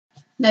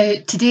Now,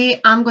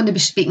 today I'm going to be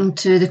speaking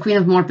to the Queen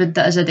of Morbid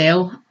that is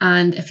Adele,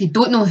 and if you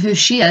don't know who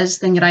she is,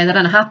 then you're either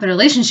in a happy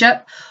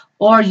relationship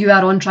or you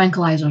are on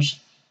tranquilizers.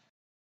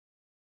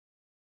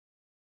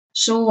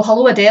 So,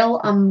 hello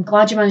Adele, I'm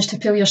glad you managed to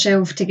pull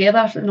yourself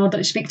together in order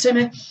to speak to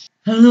me.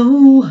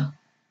 Hello,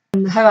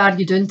 And how are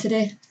you doing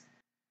today?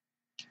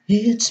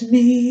 it's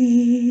me.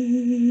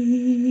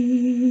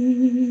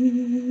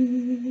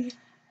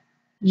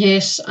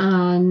 Yes,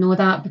 I know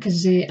that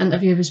because the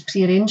interview was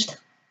pre-arranged.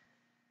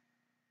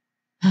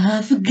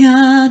 I've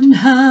forgotten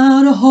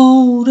how to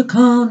hold a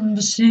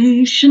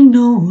conversation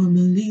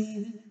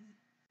normally.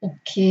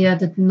 Okay, I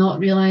did not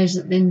realise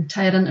that the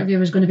entire interview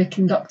was going to be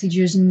conducted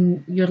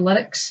using your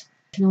lyrics.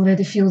 I can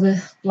already feel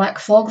the black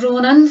fog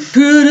rolling in.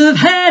 Could have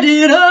had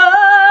it all,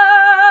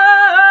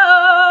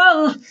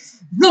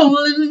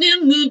 rolling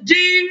in the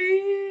deep.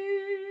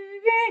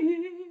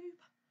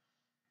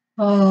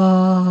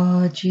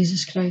 Oh,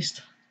 Jesus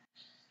Christ.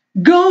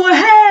 Go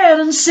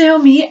ahead and sell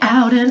me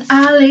out and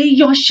I'll lay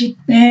your shit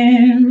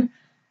bare.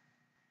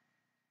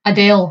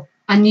 Adele,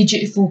 I need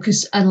you to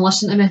focus and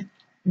listen to me.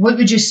 What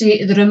would you say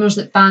to the rumours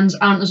that fans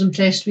aren't as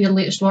impressed with your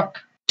latest work?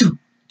 Do,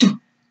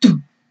 do,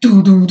 do,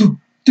 do, do, do,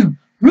 do.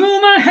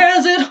 Rumor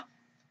has it,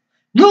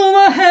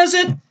 rumor has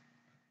it,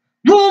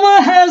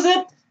 rumor has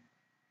it.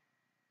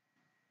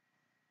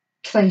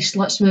 Christ,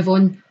 let's move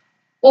on.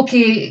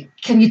 Okay,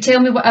 can you tell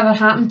me whatever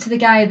happened to the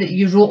guy that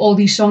you wrote all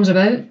these songs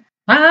about?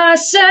 I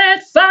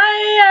set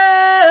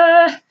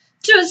fire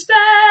to his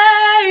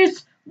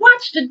face,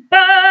 watched it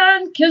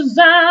burn, 'cause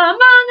I'm on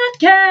that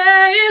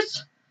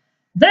case.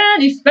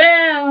 Then he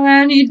fell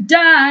and he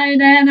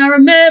died, and I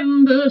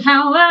remembered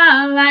how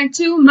I like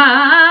to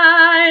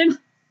mime.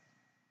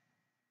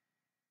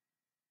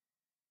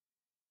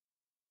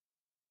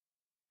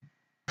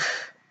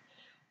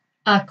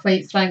 I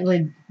quite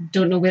frankly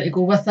don't know where to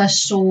go with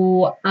this,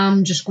 so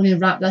I'm just going to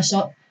wrap this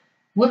up.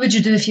 What would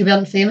you do if you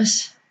weren't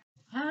famous?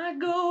 I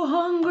go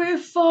hungry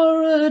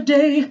for a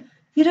day,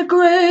 eat a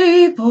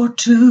grape or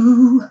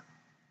two.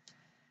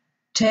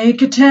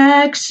 Take a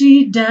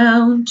taxi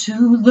down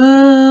to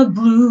the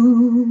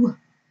brew.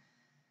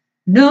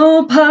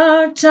 No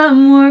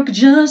part-time work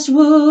just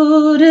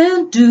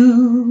wouldn't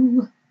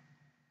do,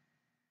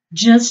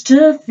 just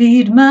to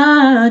feed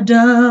my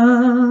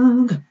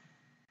dog.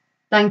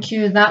 Thank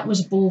you, that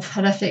was both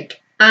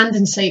horrific and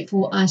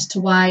insightful as to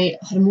why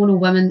hormonal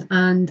women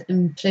and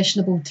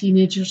impressionable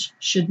teenagers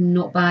should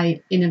not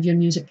buy any of your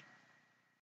music.